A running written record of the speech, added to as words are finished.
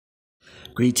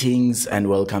Greetings and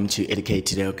welcome to Edu-ca-te.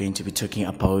 Today we're going to be talking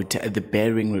about the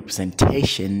bearing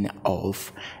representation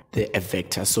of the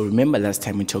vector. So remember last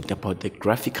time we talked about the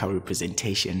graphical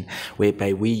representation,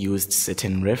 whereby we used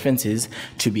certain references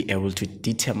to be able to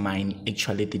determine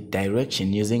actually the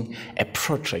direction using a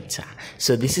protractor.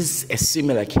 So this is a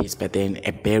similar case, but then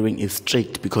a bearing is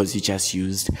strict because you just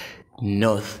used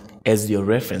north as your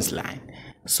reference line.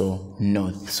 So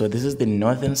north. So this is the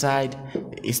northern side,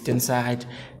 the eastern side,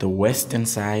 the western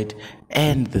side,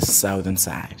 and the southern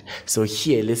side. So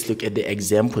here, let's look at the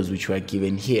examples which were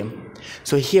given here.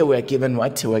 So here we are given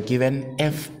what? We are given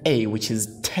FA, which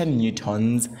is 10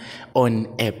 newtons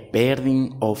on a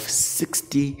bearing of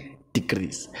 60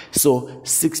 degrees. So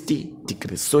 60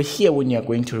 degrees. So here when you are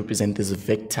going to represent this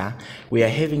vector, we are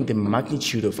having the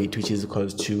magnitude of it, which is equal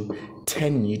to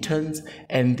 10 newtons,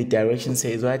 and the direction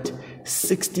says what?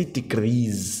 60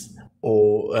 degrees,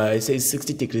 or it says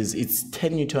 60 degrees. It's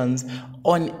 10 newtons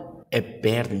on a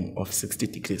bearing of 60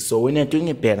 degrees. So when you're doing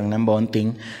a bearing, number one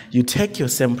thing, you take your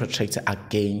same protractor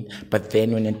again, but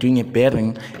then when you're doing a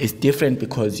bearing, it's different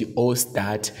because you all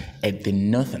start at the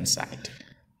northern side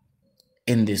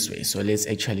in this way. So let's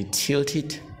actually tilt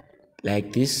it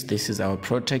like this. This is our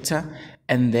protractor,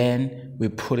 and then we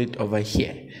put it over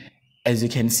here, as you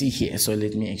can see here. So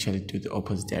let me actually do the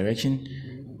opposite direction.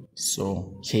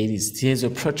 So here it is. Here's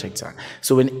your protractor.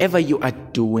 So whenever you are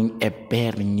doing a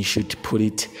bearing, you should put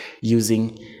it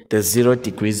using the 0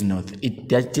 degrees north.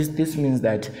 This means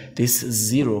that this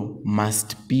 0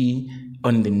 must be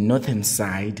on the northern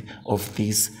side of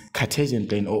this Cartesian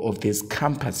plane, or of this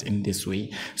compass in this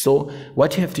way. So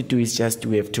what you have to do is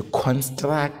we have to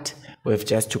construct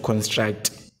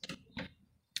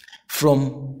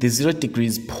from the 0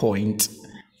 degrees point,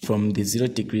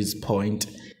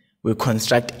 we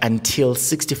construct until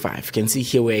 65. You can see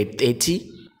here we're at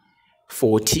 30,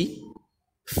 40,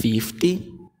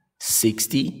 50,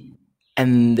 60,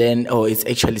 and then, it's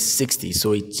actually 60.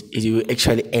 So it will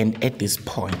actually end at this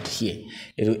point here.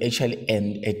 It will actually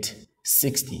end at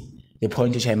 60. The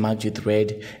point which I marked with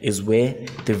red is where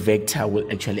the vector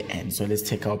will actually end. So let's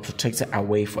take our protractor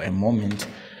away for a moment.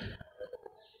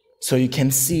 So you can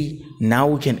see now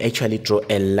we can actually draw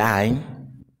a line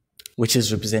which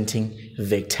is representing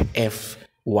vector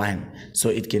F1. So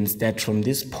it can start from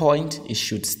this point. It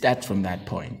should start from that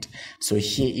point. So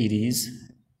here it is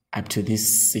up to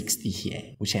this 60 here,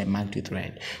 which I marked with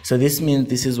red. So this means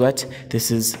this is what? This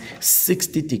is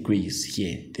 60 degrees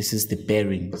here. This is the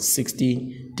bearing,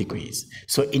 60 degrees.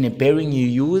 So in a bearing, you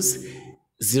use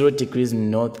 0 degrees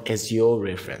north as your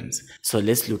reference. So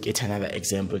let's look at another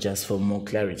example just for more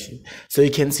clarity. So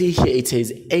you can see here it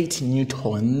says 8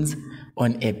 newtons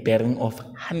on a bearing of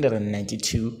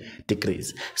 192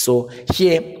 degrees. So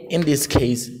here in this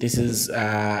case, this is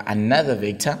another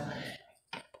vector.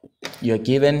 You're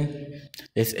given,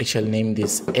 let's actually name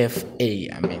this FA,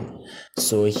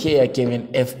 So here you're given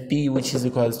FB, which is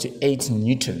equal to 8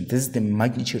 newtons. This is the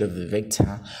magnitude of the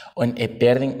vector on a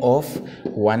bearing of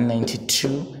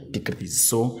 192 degrees.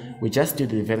 So we just do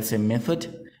the very same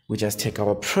method. We just take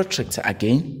our protractor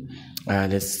again.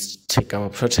 Let's take our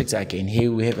protractor again.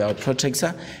 Here we have our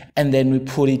protractor, and then we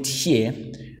put it here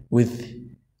with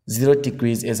 0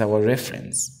 degrees as our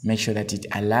reference. Make sure that it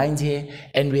aligns here,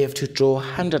 and we have to draw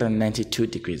 192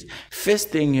 degrees. First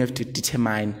thing, you have to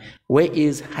determine where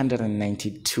is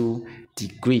 192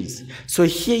 degrees. So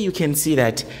here you can see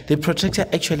that the protractor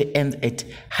actually ends at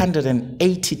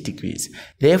 180 degrees.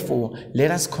 Therefore,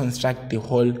 let us construct the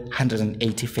whole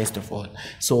 180 first of all.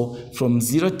 So from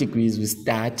 0 degrees we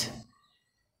start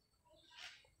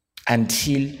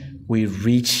until we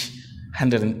reach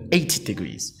 180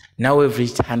 degrees. Now we've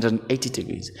reached 180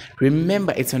 degrees.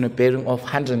 Remember, it's on a bearing of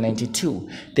 192.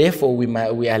 Therefore,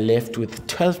 we are left with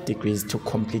 12 degrees to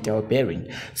complete our bearing.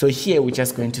 So here we're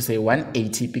just going to say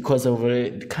 180 because we've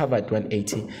already covered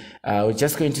 180. We're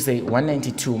just going to say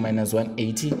 192 minus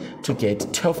 180 to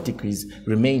get 12 degrees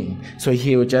remaining. So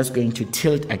here we're just going to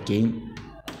tilt again.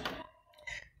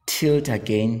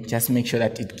 Just make sure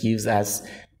that it gives us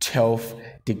 12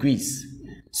 degrees.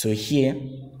 So here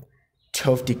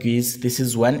 12 degrees, this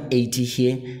is 180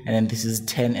 here, and then this is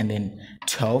 10 and then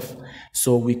 12.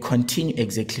 So we continue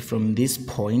exactly from this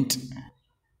point,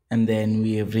 and then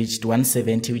we have reached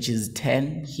 170, which is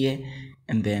 10 here,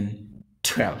 and then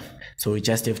 12. So we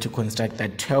just have to construct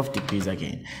that 12 degrees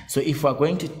again. So if we're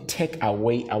going to take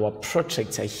away our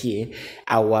protractor here,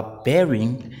 our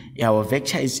bearing, our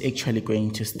vector is actually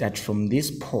going to start from this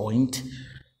point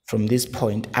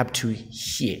up to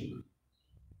here.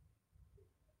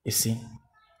 You see,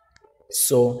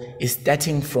 So it's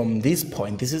starting from this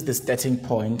point. This is the starting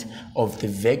point of the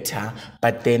vector,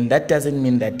 but then that doesn't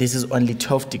mean that this is only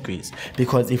 12 degrees,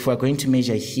 because if we're going to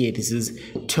measure here, this is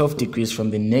 12 degrees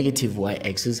from the negative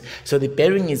y-axis. So the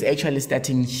bearing is actually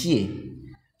starting here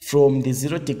from the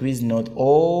 0 degrees north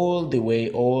all the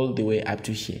way up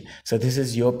to here. So this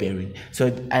is your bearing.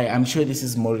 So I'm sure this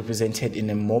is more represented in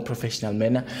a more professional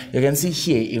manner. You can see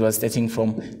here it was starting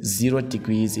from 0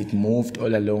 degrees, it moved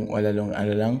all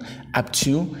along up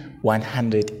to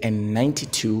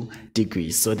 192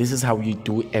 degrees. So this is how you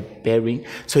do a bearing.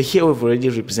 So here we've already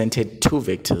represented two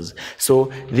vectors.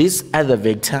 So this other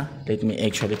vector, let me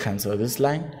actually cancel this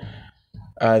line.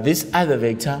 This other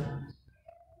vector,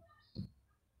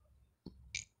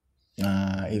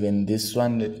 even this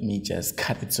one, let me just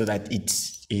cut it so that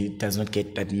it does not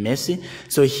get that messy.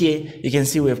 So here you can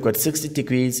see we've got 60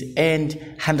 degrees and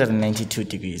 192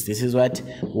 degrees. This is what?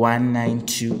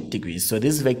 192 degrees. So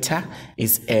this vector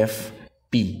is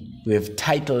FB. We have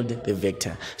titled the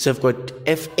vector. So I've got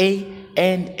FA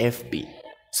and FB.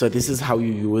 So this is how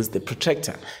you use the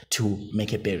protractor to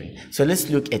make a bearing. So let's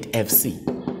look at FC.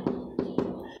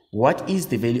 What is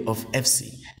the value of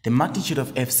FC? The magnitude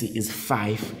of FC is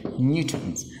 5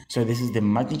 newtons. So this is the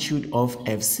magnitude of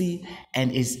FC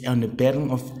and is on a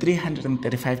bearing of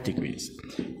 335 degrees.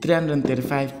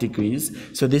 335 degrees.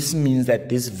 So this means that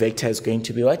this vector is going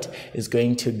to be what? It's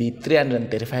going to be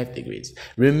 335 degrees.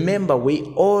 Remember, we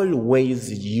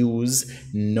always use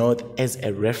north as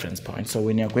a reference point. So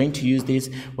when you're going to use this,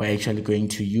 we're actually going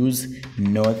to use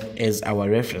north as our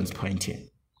reference point here.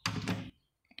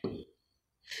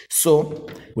 So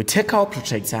we take our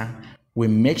protractor, we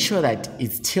make sure that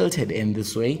it's tilted in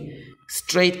this way,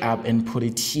 straight up, and put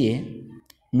it here.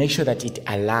 Make sure that it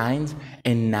aligns,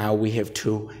 and now we have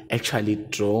to actually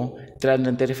draw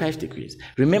 335 degrees.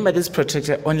 Remember, this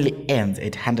protractor only ends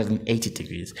at 180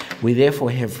 degrees. We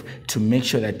therefore have to make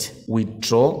sure that we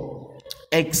draw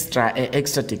extra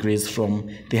degrees from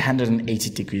the 180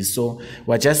 degrees. So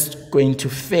we're just going to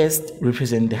first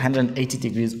represent the 180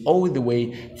 degrees all the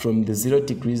way from the 0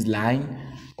 degrees line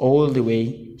all the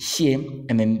way here,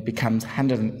 and then becomes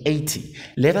 180.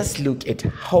 Let us look at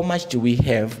how much do we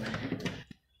have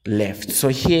left. So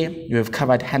here you have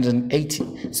covered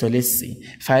 180. So let's see,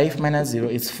 5 minus 0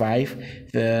 is 5.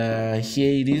 Here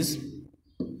it is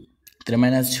 3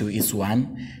 minus 2 is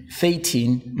 1.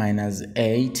 13 minus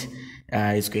 8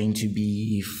 is going to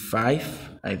be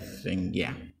 5, I think.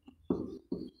 Yeah,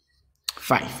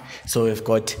 5. So we've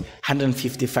got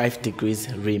 155 degrees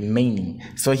remaining.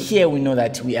 So here we know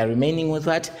that we are remaining with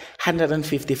what?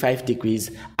 155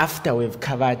 degrees after we've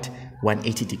covered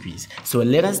 180 degrees. So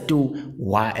let us do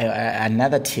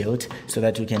another tilt so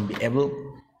that we can be able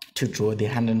to draw the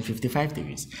 155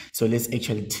 degrees. So let's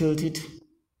actually tilt it,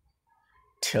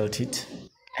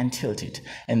 and tilt it.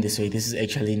 And this way, this is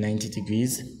actually 90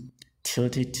 degrees.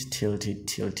 Tilt it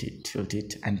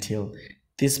until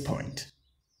this point.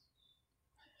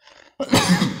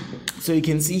 So you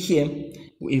can see here,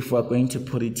 if we're going to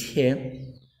put it here,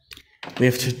 we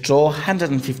have to draw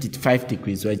 155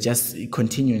 degrees. We're just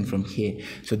continuing from here.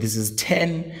 So this is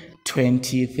 10,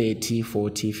 20, 30,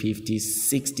 40, 50,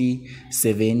 60,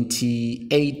 70,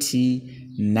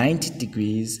 80, 90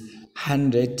 degrees,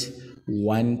 100,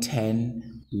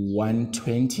 110,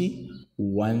 120,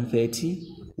 130,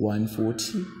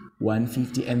 140,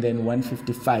 150, and then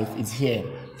 155 is here.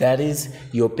 That is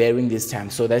your bearing this time.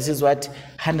 So this is what?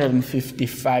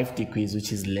 155 degrees,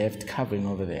 which is left covering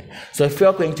over there. So if we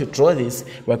are going to draw this,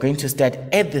 we're going to start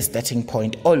at the starting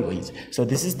point always. So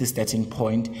this is the starting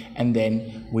point, and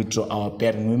then we draw our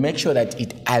bearing. We make sure that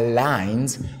it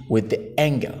aligns with the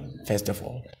angle, first of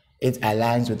all. It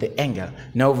aligns with the angle.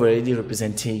 Now we've already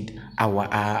represented our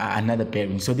another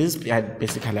bearing. So this is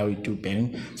basically how we do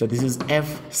bearing. So this is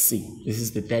FC. This is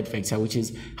the third vector, which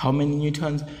is how many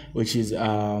newtons? Which is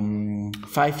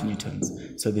 5 newtons.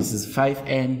 So this is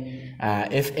 5N.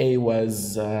 FA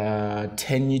was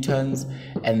 10 newtons,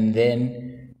 and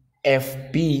then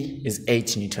FB is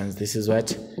 8 newtons. This is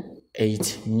what?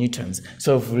 8 newtons.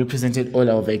 So I've represented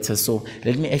all our vectors. So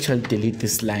let me actually delete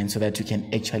this line so that we can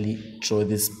actually draw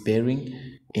this bearing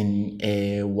in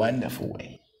a wonderful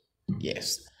way.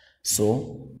 Yes.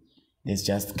 So let's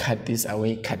just cut this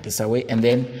away, and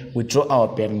then we draw our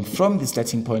bearing from the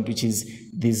starting point, which is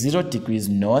the 0 degrees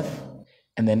north,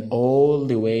 and then all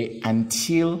the way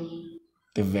until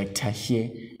the vector here,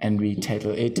 and we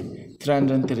title it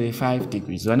 335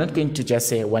 degrees. We're not going to just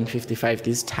say 155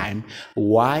 this time.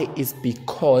 Why? Is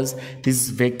because this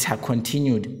vector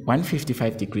continued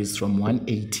 155 degrees from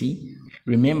 180.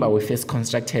 Remember, we first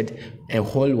constructed a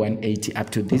whole 180 up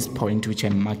to this point, which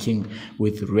I'm marking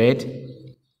with red.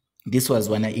 This was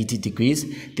 180 degrees,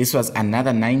 this was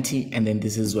another 90, and then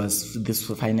this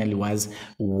finally was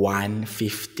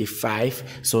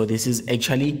 155. So this is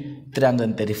actually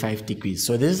 335 degrees.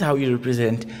 So this is how you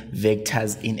represent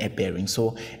vectors in a bearing.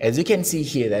 So as you can see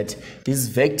here, that this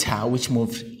vector which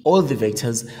moved, all the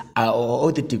vectors are, or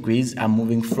all the degrees are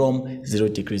moving from 0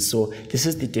 degrees. So this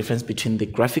is the difference between the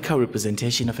graphical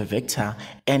representation of a vector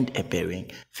and a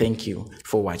bearing. Thank you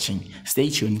for watching.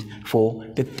 Stay tuned for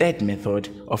the third method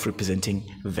of representing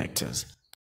vectors.